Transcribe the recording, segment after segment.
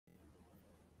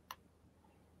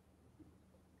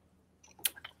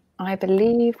I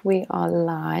believe we are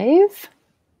live.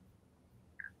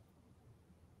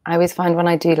 I always find when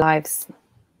I do lives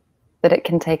that it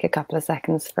can take a couple of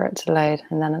seconds for it to load,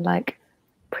 and then like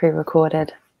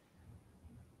pre-recorded.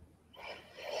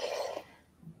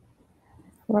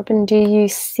 Robin, do you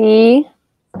see?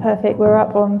 Perfect. We're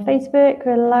up on Facebook.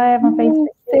 We're live on Facebook.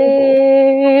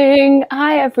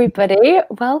 Hi, everybody.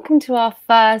 Welcome to our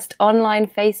first online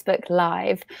Facebook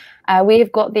Live. We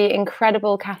have got the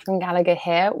incredible Catherine Gallagher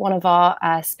here, one of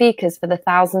our speakers for the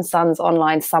SUNS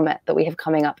Online Summit that we have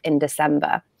coming up in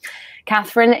December.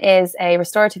 Catherine is a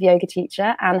restorative yoga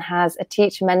teacher and has a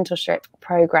teacher mentorship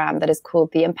program that is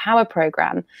called the Empower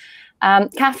Program.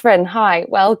 Catherine, hi,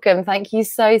 welcome. Thank you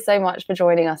so much for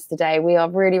joining us today. We are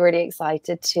really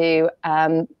excited to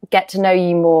get to know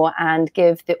you more and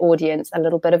give the audience a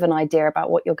little bit of an idea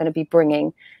about what you're going to be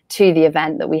bringing to the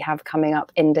event that we have coming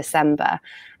up in December.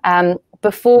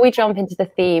 Before we jump into the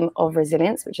theme of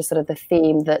resilience, which is sort of the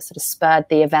theme that sort of spurred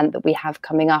the event that we have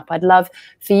coming up, I'd love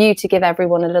for you to give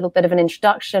everyone a little bit of an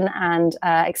introduction and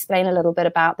explain a little bit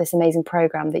about this amazing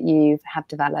program that you have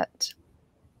developed.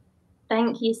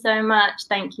 Thank you so much.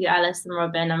 Thank you, Alice and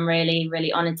Robin. I'm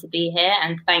really honoured to be here.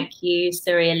 And thank you,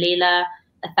 Suryalila,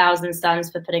 1,000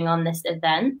 Suns, for putting on this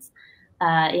event.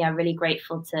 Yeah, really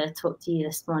grateful to talk to you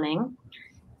this morning.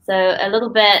 So a little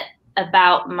bit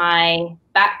about my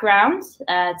background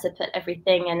to put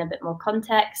everything in a bit more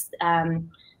context.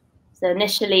 So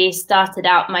initially started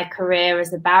out my career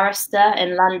as a barrister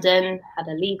in London, had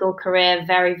a legal career,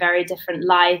 very different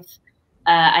life.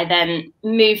 I then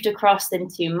moved across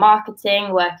into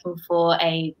marketing, working for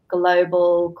a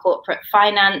global corporate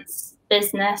finance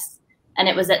business. And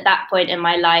it was at that point in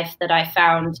my life that I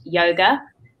found yoga,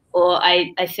 or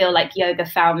I feel like yoga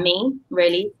found me,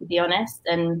 really, to be honest.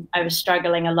 And I was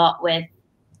struggling a lot with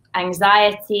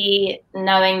anxiety,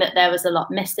 knowing that there was a lot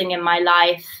missing in my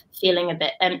life, feeling a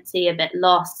bit empty, a bit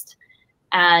lost.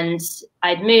 And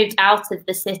I'd moved out of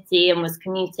the city and was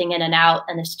commuting in and out,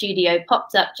 and a studio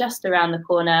popped up just around the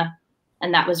corner.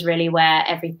 And that was really where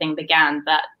everything began.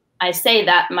 But I say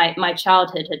that my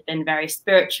childhood had been very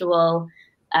spiritual.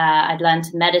 I'd learned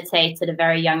to meditate at a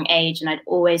very young age, and I'd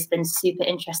always been super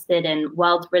interested in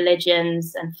world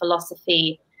religions and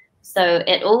philosophy. So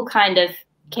it all kind of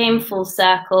came full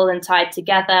circle and tied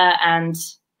together. And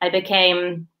I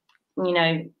became, you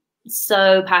know,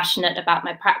 so passionate about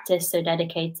my practice, so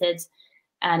dedicated,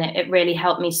 and it really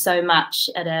helped me so much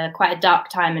at quite a dark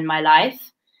time in my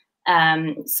life.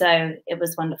 So it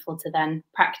was wonderful to then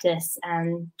practice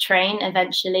and train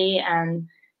eventually, and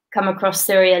come across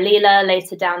Suryalila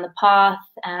later down the path.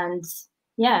 And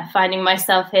yeah, finding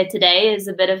myself here today is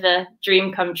a bit of a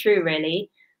dream come true,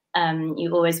 really. You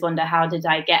always wonder, how did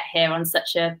I get here on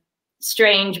such a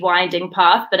strange, winding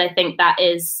path? But I think that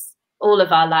is all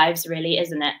of our lives, really,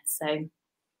 isn't it? So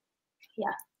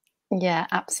yeah,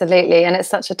 absolutely. And it's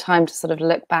such a time to sort of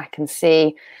look back and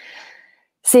see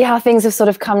how things have sort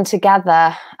of come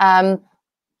together.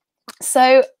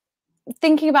 So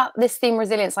thinking about this theme,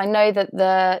 resilience, I know that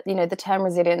the term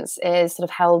resilience is sort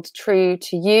of held true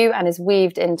to you and is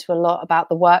weaved into a lot about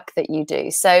the work that you do.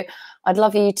 So I'd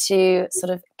love you to sort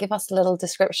of give us a little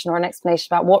description or an explanation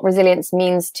about what resilience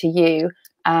means to you,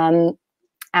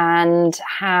 and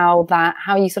how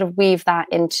you sort of weave that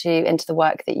into the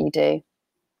work that you do.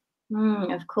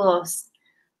 Of course.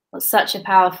 Well, such a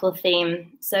powerful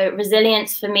theme. So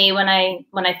resilience for me, when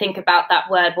I think about that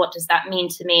word, what does that mean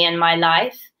to me in my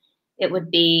life? It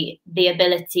would be the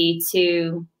ability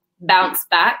to bounce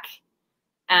back,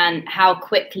 and how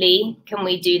quickly can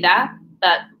we do that?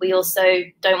 But we also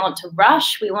don't want to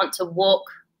rush. We want to walk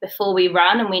before we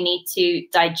run, and we need to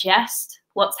digest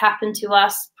what's happened to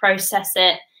us, process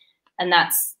it. And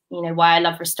that's, you know, why I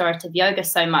love restorative yoga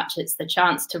so much. It's the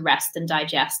chance to rest and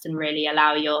digest and really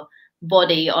allow your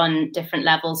body on different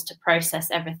levels to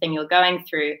process everything you're going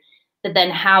through. But then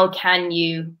how can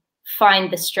you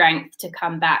find the strength to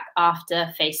come back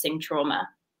after facing trauma?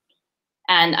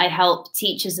 And I help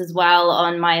teachers as well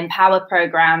on my Empower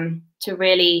program to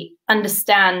really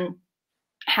understand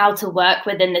how to work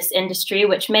within this industry,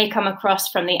 which may come across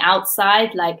from the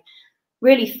outside like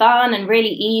really fun and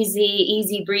really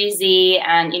easy breezy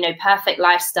and, you know, perfect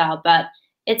lifestyle. But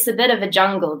it's a bit of a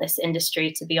jungle, this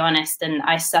industry, to be honest. And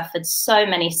I suffered so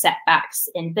many setbacks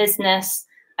in business.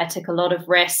 I took a lot of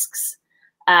risks,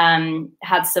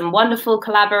 had some wonderful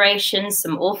collaborations,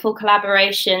 some awful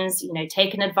collaborations, you know,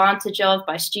 taken advantage of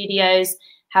by studios,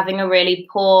 having a really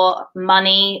poor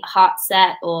money heart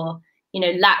set, or, you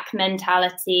know, lack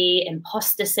mentality,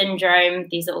 imposter syndrome.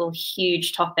 These are all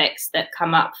huge topics that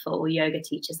come up for all yoga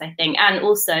teachers, I think, and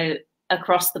also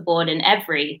across the board in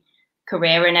every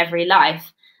career, in every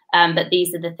life. But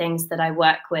these are the things that I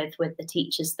work with the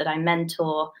teachers that I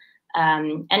mentor.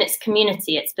 And it's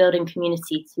community, it's building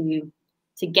community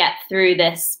to get through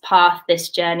this path, this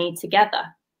journey together.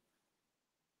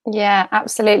 Yeah,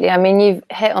 absolutely. I mean, you've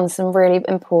hit on some really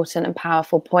important and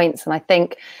powerful points. And I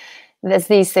think there's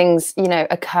these things, you know,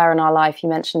 occur in our life. You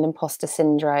mentioned imposter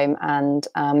syndrome, and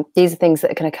these are things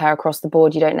that can occur across the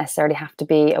board. You don't necessarily have to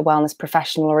be a wellness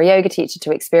professional or a yoga teacher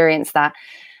to experience that.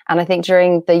 And I think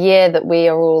during the year that we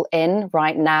are all in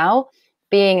right now,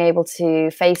 being able to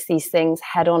face these things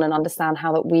head on and understand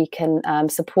how that we can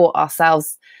support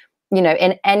ourselves, you know,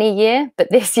 in any year, but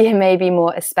this year maybe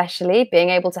more especially, being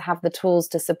able to have the tools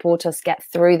to support us get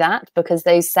through that, because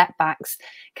those setbacks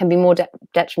can be more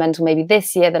detrimental maybe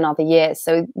this year than other years.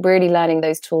 So really learning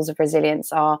those tools of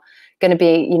resilience are going to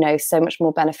be, you know, so much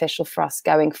more beneficial for us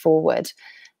going forward.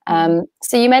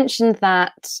 So you mentioned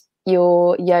that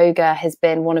your yoga has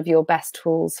been one of your best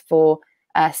tools for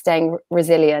staying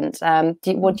resilient.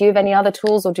 Do you have any other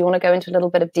tools, or do you want to go into a little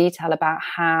bit of detail about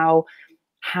how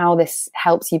this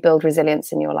helps you build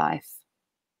resilience in your life?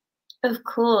 Of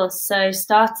course. So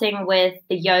starting with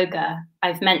the yoga,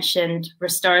 I've mentioned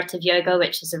restorative yoga,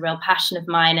 which is a real passion of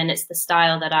mine, and it's the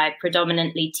style that I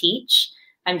predominantly teach.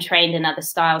 I'm trained in other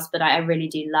styles, but I really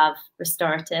do love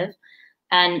restorative.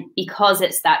 And because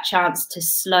it's that chance to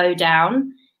slow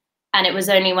down, and it was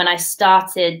only when I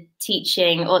started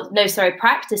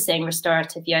practicing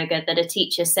restorative yoga that a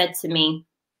teacher said to me,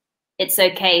 it's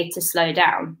okay to slow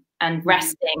down, and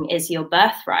resting is your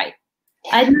birthright.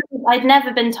 I'd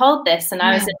never been told this, and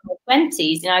I was in my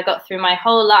 20s. You know, I got through my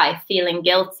whole life feeling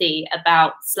guilty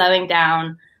about slowing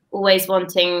down, always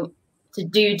wanting to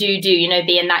do, you know,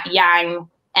 be in that yang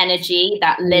energy,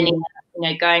 that linear, you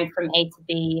know, going from A to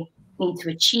B, need to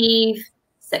achieve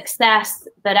success.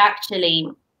 But actually,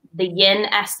 the yin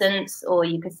essence, or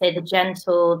you could say the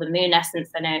gentle, the moon essence,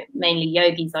 I know mainly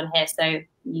yogis on here, so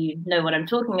you know what I'm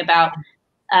talking about.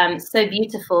 So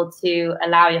beautiful to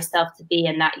allow yourself to be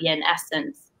in that yin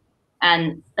essence.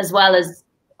 And as well as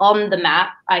on the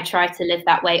mat, I try to live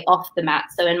that way off the mat.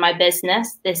 So in my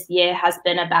business, this year has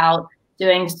been about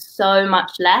doing so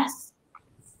much less,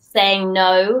 saying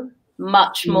no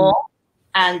much more.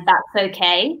 And that's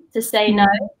okay to say no.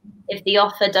 If the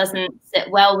offer doesn't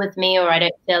sit well with me, or I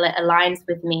don't feel it aligns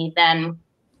with me, then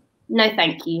no,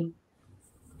 thank you.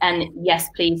 And yes,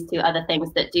 please, to other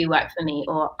things that do work for me,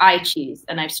 or I choose.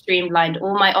 And I've streamlined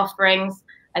all my offerings.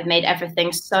 I've made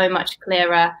everything so much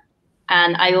clearer.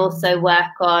 And I also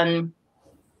work on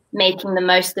making the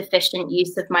most efficient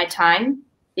use of my time,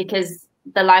 because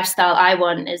the lifestyle I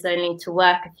want is only to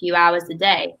work a few hours a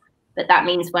day. But that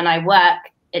means when I work,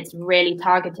 it's really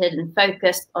targeted and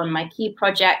focused on my key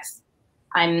projects.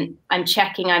 I'm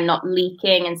checking I'm not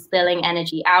leaking and spilling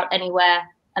energy out anywhere.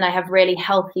 And I have really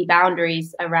healthy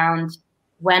boundaries around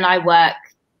when I work,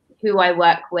 who I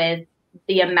work with,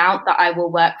 the amount that I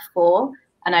will work for.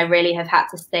 And I really have had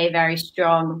to stay very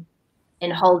strong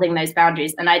in holding those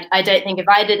boundaries. And I don't think if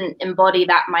I didn't embody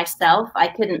that myself, I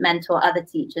couldn't mentor other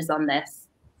teachers on this,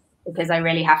 because I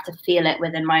really have to feel it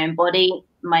within my own body.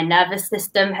 My nervous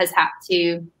system has had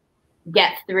to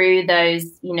get through those,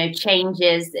 you know,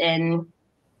 changes in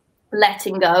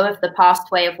letting go of the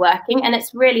past way of working. And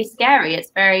it's really scary.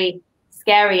 It's very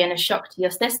scary and a shock to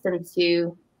your system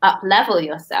to up-level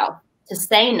yourself, to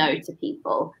say no to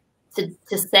people,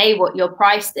 to say what your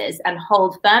price is and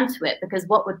hold firm to it. Because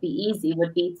what would be easy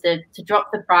would be to drop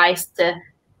the price, to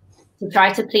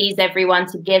try to please everyone,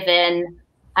 to give in.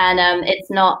 And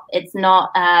it's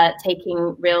not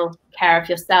taking real care of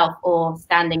yourself or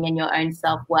standing in your own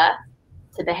self-worth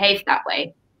to behave that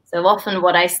way. So often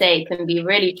what I say can be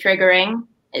really triggering,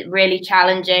 really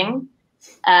challenging.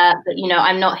 But, you know,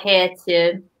 I'm not here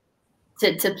to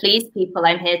please people.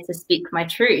 I'm here to speak my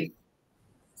truth.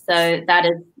 So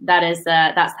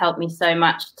that's helped me so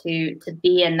much to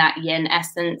be in that yin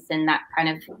essence, in that kind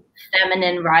of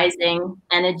feminine rising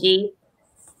energy,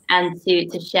 and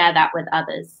to share that with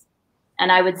others. And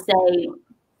I would say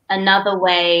another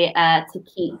way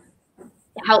to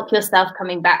help yourself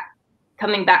coming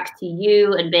back to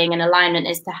you and being in alignment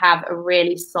is to have a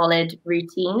really solid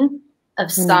routine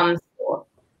of some sort,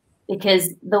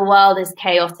 because the world is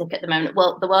chaotic at the moment.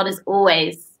 Well, the world is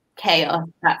always chaos.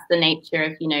 That's the nature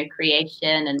of, you know,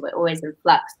 creation, and we're always in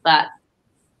flux. But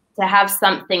to have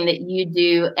something that you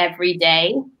do every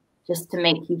day just to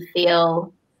make you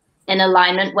feel in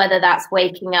alignment, whether that's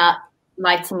waking up,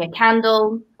 lighting a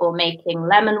candle, or making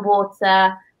lemon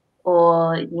water,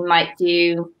 or you might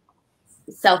do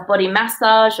self-body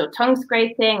massage or tongue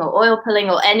scraping or oil pulling,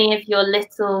 or any of your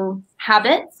little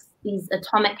habits, these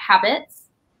atomic habits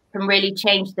can really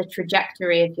change the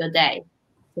trajectory of your day.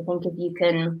 So I think if you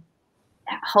can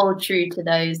hold true to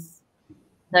those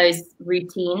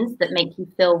routines that make you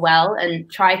feel well and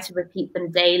try to repeat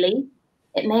them daily.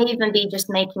 It may even be just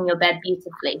making your bed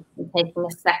beautifully and taking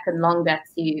a second longer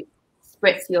to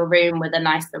spritz your room with a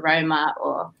nice aroma,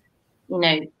 or, you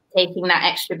know, taking that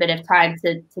extra bit of time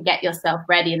to get yourself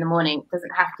ready in the morning. It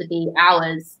doesn't have to be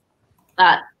hours.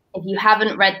 But if you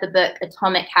haven't read the book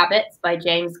Atomic Habits by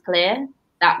James Clear,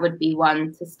 that would be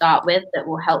one to start with that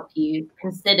will help you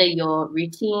consider your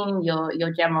routine,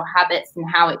 your general habits, and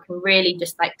how it can really,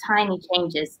 just like tiny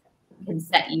changes, can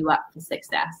set you up for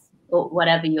success, or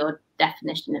whatever your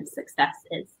definition of success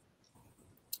is.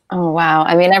 Oh, wow.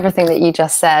 I mean, everything that you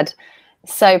just said,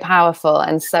 so powerful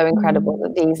and so incredible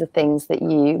that these are things that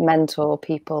you mentor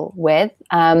people with.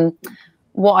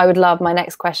 What I would love, my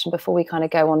next question before we kind of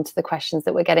go on to the questions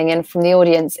that we're getting in from the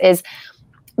audience, is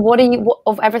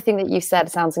of everything that you said,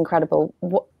 sounds incredible.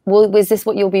 Was this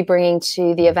what you'll be bringing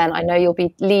to the event? I know you'll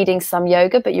be leading some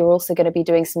yoga, but you're also going to be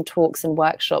doing some talks and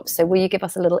workshops. So will you give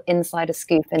us a little insider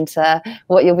scoop into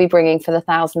what you'll be bringing for the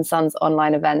Thousand Suns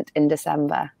online event in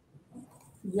December?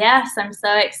 Yes, I'm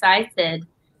so excited.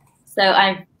 So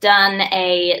I've done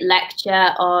a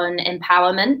lecture on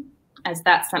empowerment, as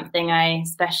that's something I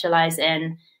specialize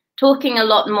in, talking a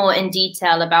lot more in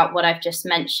detail about what I've just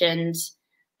mentioned,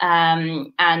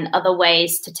 and other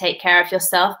ways to take care of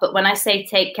yourself. But when I say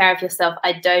take care of yourself,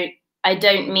 I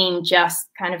don't mean just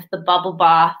kind of the bubble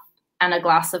bath and a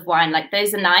glass of wine. Like,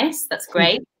 those are nice, that's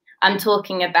great. I'm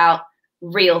talking about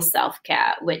real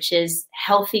self-care, which is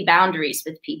healthy boundaries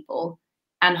with people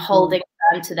and holding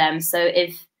on to them. So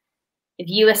if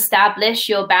you establish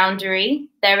your boundary,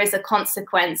 there is a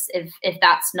consequence if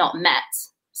that's not met.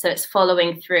 So it's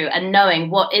following through and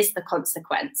knowing what is the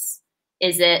consequence.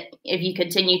 Is it, if you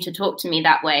continue to talk to me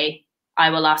that way,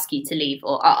 I will ask you to leave,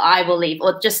 or I will leave,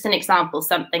 or just an example,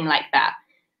 something like that.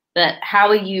 But how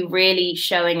are you really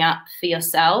showing up for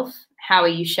yourself? How are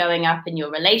you showing up in your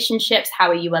relationships?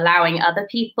 How are you allowing other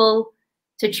people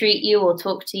to treat you or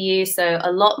talk to you? So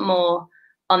a lot more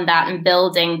on that, and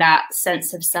building that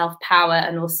sense of self-power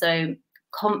and also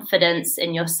confidence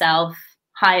in yourself,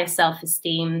 higher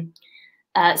self-esteem.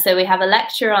 So we have a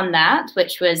lecture on that,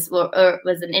 which was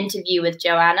an interview with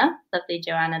Joanna, lovely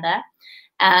Joanna there.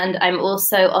 And I'm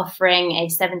also offering a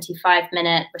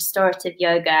 75-minute restorative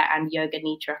yoga and yoga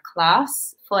nidra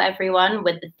class for everyone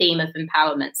with the theme of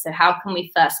empowerment. So how can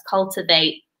we first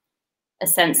cultivate a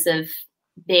sense of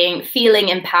feeling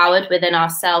empowered within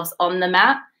ourselves on the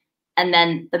mat? And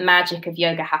then the magic of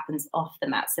yoga happens off the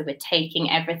mat. So we're taking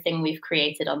everything we've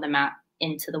created on the mat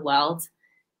into the world,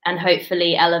 and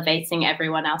hopefully elevating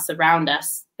everyone else around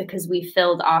us because we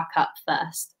filled our cup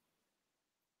first.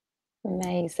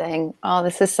 Amazing. Oh,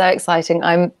 this is so exciting.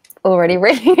 I'm already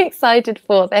really excited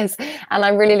for this, and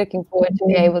I'm really looking forward to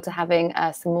be able to having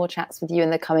some more chats with you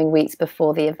in the coming weeks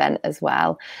before the event as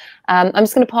well. I'm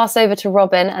just going to pass over to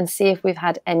Robin and see if we've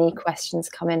had any questions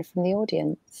come in from the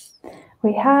audience.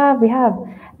 We have.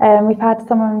 We've had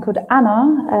someone called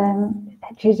Anna.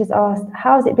 She just asked,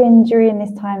 how has it been during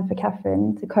this time for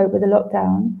Catherine to cope with the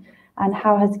lockdown, and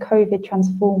how has COVID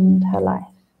transformed her life?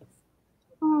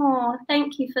 Oh,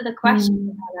 thank you for the question,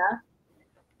 Anna.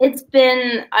 It's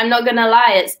been, I'm not going to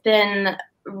lie, it's been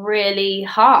really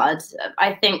hard.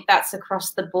 I think that's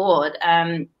across the board.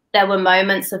 There were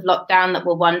moments of lockdown that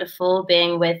were wonderful,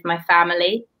 being with my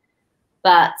family,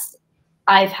 but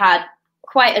I've had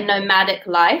quite a nomadic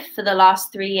life for the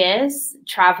last 3 years,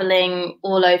 traveling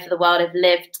all over the world. I've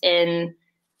lived in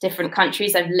different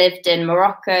countries. I've lived in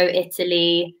Morocco,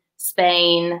 Italy,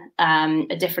 Spain,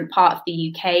 a different part of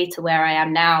the UK to where I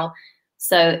am now.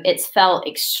 So it's felt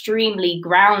extremely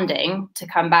grounding to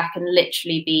come back and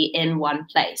literally be in one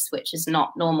place, which is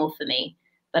not normal for me.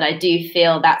 But I do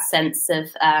feel that sense of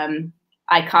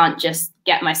I can't just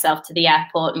get myself to the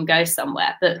airport and go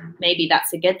somewhere, but maybe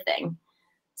that's a good thing.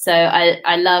 So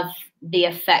I love the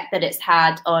effect that it's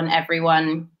had on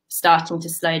everyone starting to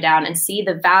slow down and see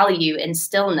the value in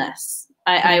stillness.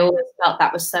 I always felt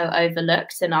that was so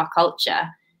overlooked in our culture.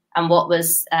 And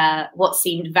what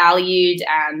seemed valued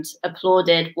and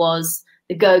applauded was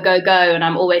the go, go, go. And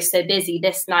I'm always so busy.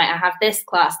 This night I have this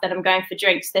class, then I'm going for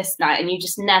drinks this night. And you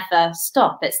just never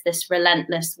stop. It's this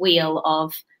relentless wheel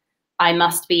of I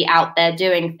must be out there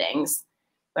doing things.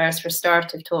 Whereas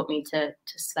restorative taught me to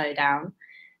slow down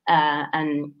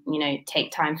and, you know,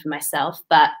 take time for myself.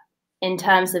 But in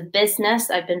terms of business,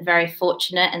 I've been very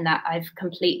fortunate in that I've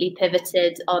completely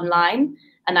pivoted online.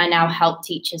 And I now help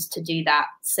teachers to do that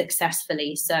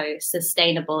successfully. So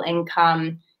sustainable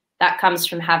income, that comes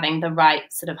from having the right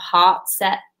sort of heart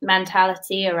set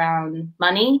mentality around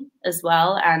money as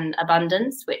well, and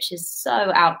abundance, which is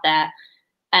so out there.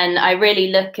 And I really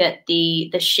look at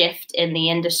the shift in the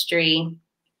industry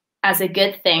as a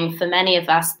good thing for many of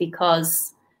us,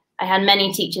 because I had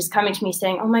many teachers coming to me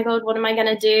saying, oh my God, what am I going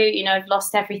to do? You know, I've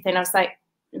lost everything. I was like,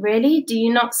 really? Do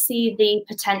you not see the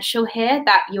potential here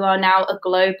that you are now a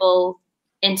global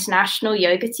international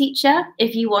yoga teacher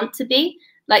if you want to be?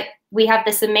 Like, we have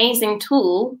this amazing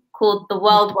tool called the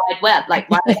World Wide Web. Like,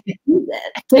 why don't we use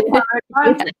it to our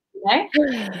advantage, you know?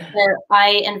 So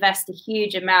I invest a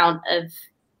huge amount of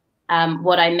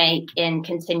what I make in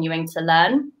continuing to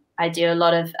learn. I do a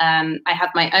lot of, I have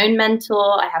my own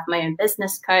mentor, I have my own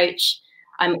business coach.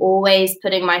 I'm always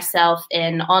putting myself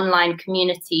in online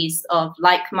communities of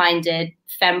like-minded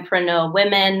fempreneur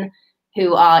women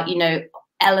who are, you know,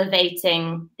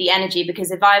 elevating the energy.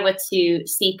 Because if I were to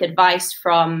seek advice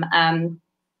from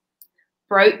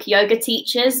broke yoga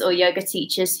teachers, or yoga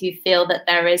teachers who feel that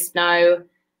there is no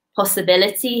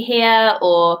possibility here,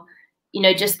 or, you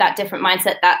know, just that different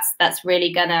mindset, that's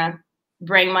really gonna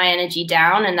bring my energy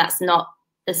down, and that's not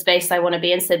the space I want to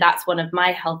be in. So that's one of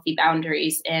my healthy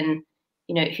boundaries in,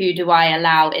 you know, who do I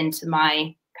allow into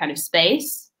my kind of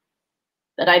space.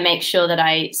 But I make sure that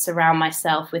I surround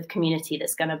myself with community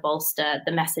that's going to bolster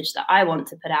the message that I want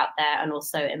to put out there and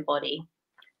also embody.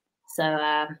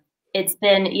 So it's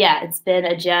been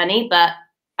a journey, but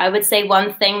I would say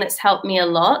one thing that's helped me a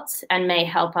lot and may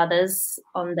help others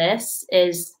on this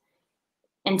is,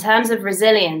 in terms of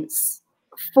resilience,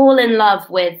 fall in love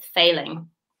with failing.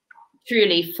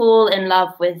 Truly fall in love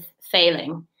with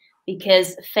failing,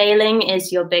 because failing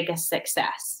is your biggest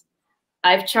success.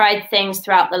 I've tried things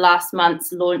throughout the last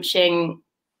months, launching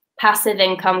passive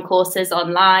income courses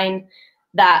online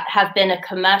that have been a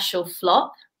commercial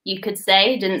flop, you could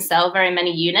say, didn't sell very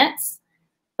many units,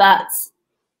 but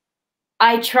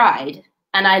I tried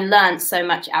and I learned so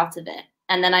much out of it.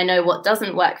 And then I know what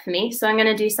doesn't work for me, so I'm going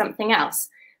to do something else.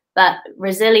 But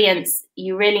resilience,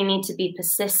 you really need to be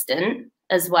persistent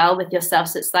as well with yourself.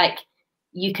 So it's like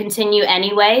you continue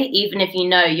anyway, even if you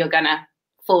know you're going to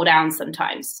fall down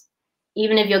sometimes.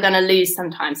 Even if you're going to lose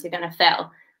sometimes, you're going to fail.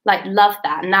 Like, love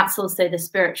that. And that's also the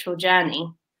spiritual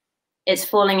journey. It's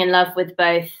falling in love with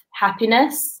both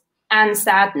happiness and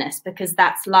sadness, because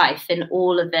that's life in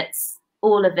all of its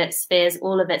spheres,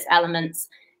 all of its elements.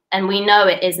 And we know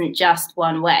it isn't just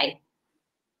one way.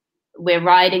 We're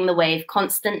riding the wave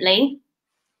constantly.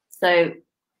 So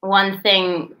one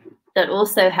thing that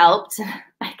also helped,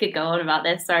 I could go on about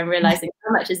this, so I'm realizing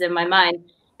how much is in my mind,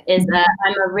 is that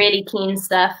I'm a really keen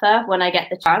surfer when I get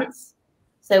the chance.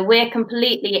 So we're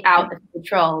completely out of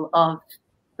control of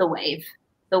the wave.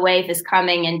 The wave is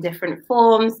coming in different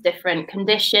forms, different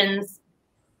conditions.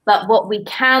 But what we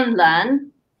can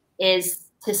learn is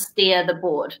to steer the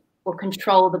board or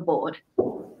control the board.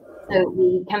 So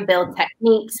we can build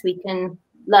techniques, we can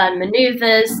learn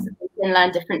maneuvers, we can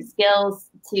learn different skills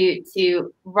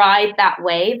to ride that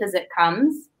wave as it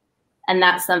comes. And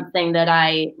that's something that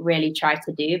I really try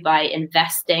to do by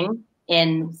investing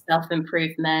in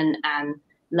self-improvement and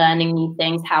learning new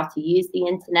things, how to use the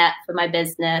internet for my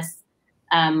business,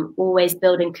 always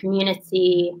building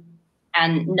community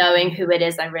and knowing who it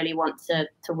is I really want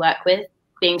to work with,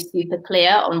 being super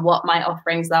clear on what my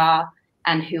offerings are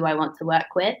and who I want to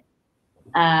work with.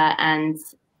 And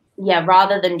yeah,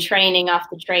 rather than training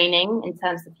after training in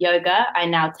terms of yoga, I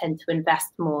now tend to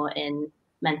invest more in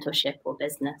mentorship or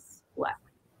business work.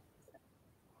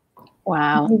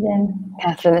 Wow.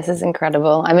 Catherine, this is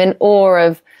incredible. I'm in awe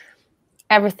of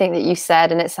everything that you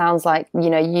said. And it sounds like, you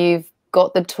know, you've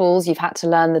got the tools, you've had to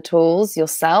learn the tools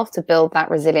yourself to build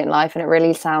that resilient life. And it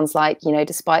really sounds like, you know,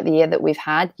 despite the year that we've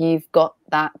had, you've got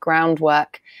that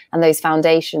groundwork and those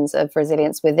foundations of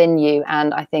resilience within you.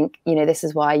 And I think, you know, this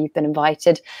is why you've been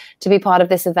invited to be part of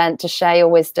this event, to share your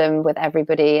wisdom with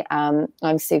everybody. I'm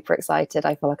super excited.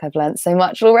 I feel like I've learned so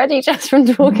much already just from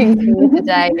talking to you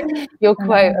today. Your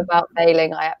quote about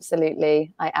failing, I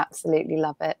absolutely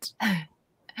love it.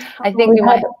 I think we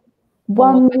might...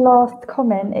 One last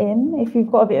comment in, if you've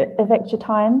got a bit of extra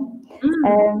time.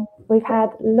 We've had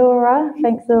Laura.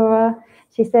 Thanks, Laura.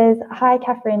 She says, hi,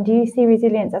 Catherine, do you see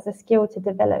resilience as a skill to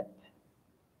develop?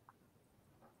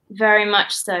 Very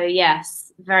much so,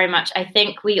 yes, very much. I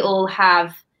think we all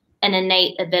have an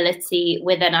innate ability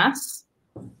within us,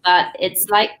 but it's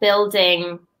like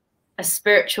building a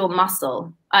spiritual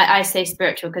muscle. I say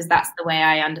spiritual because that's the way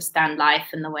I understand life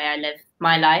and the way I live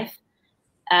my life.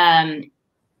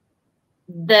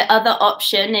 The other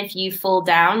option, if you fall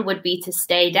down, would be to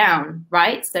stay down,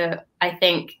 right? So I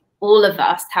think all of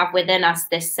us have within us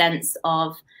this sense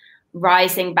of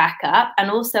rising back up. And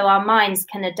also our minds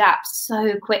can adapt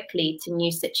so quickly to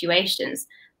new situations.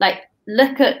 Like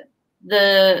look at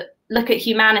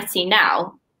humanity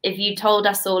now. If you told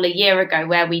us all a year ago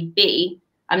where we'd be,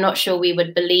 I'm not sure we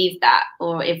would believe that,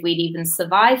 or if we'd even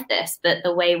survive this, but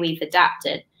the way we've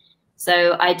adapted.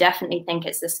 So I definitely think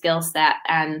it's a skill set,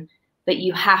 but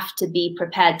you have to be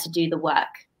prepared to do the work.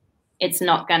 It's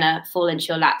not gonna fall into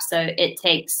your lap. So it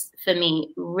takes, for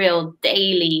me, real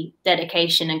daily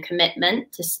dedication and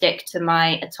commitment to stick to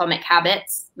my atomic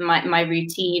habits, my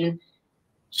routine,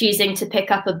 choosing to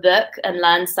pick up a book and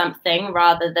learn something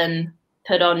rather than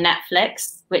put on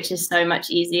Netflix, which is so much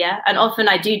easier. And often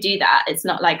I do that. It's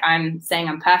not like I'm saying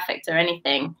I'm perfect or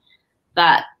anything,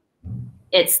 but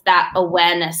it's that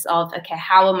awareness of, okay,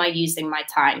 how am I using my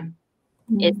time?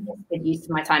 Is this a good use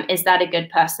of my time? Is that a good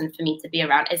person for me to be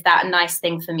around? Is that a nice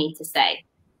thing for me to say?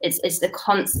 It's the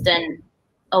constant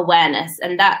awareness.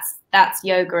 And that's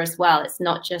yoga as well. It's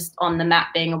not just on the mat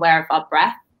being aware of our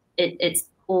breath. It's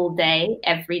all day,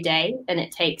 every day. And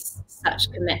it takes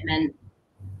such commitment,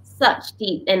 such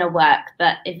deep inner work.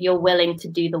 But if you're willing to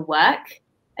do the work,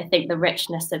 I think the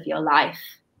richness of your life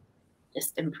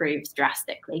just improves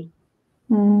drastically.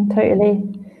 Totally.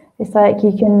 It's like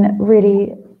you can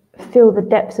really feel the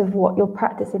depths of what you're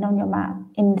practicing on your mat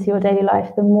into your daily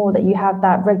life. The more that you have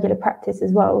that regular practice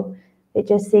as well, it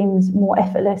just seems more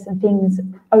effortless and things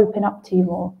open up to you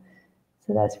more.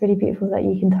 So that's really beautiful that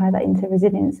you can tie that into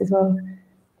resilience as well.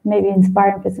 Maybe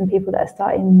inspiring for some people that are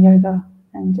starting yoga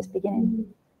and just beginning.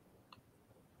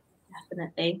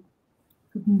 Definitely.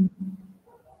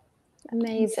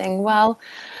 Amazing. Well,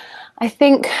 I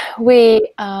think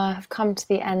we have come to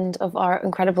the end of our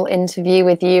incredible interview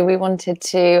with you. We wanted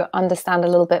to understand a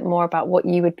little bit more about what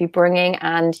you would be bringing,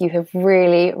 and you have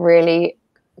really, really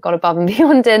got above and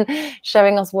beyond in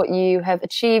showing us what you have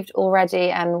achieved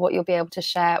already and what you'll be able to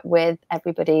share with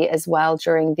everybody as well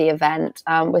during the event.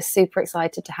 We're super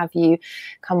excited to have you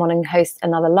come on and host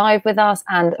another live with us,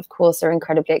 and of course are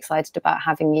incredibly excited about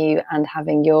having you and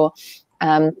having your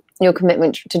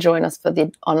commitment to join us for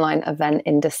the online event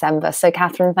in December. So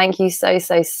Catherine, thank you so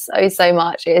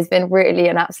much. It has been really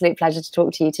an absolute pleasure to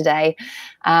talk to you today.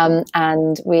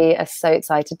 And we are so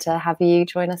excited to have you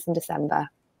join us in December.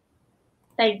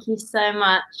 Thank you so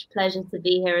much. Pleasure to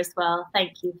be here as well.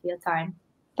 Thank you for your time.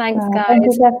 Thanks, guys. Thank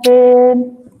you,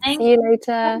 Catherine. See you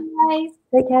later. Bye.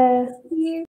 Take care. See you.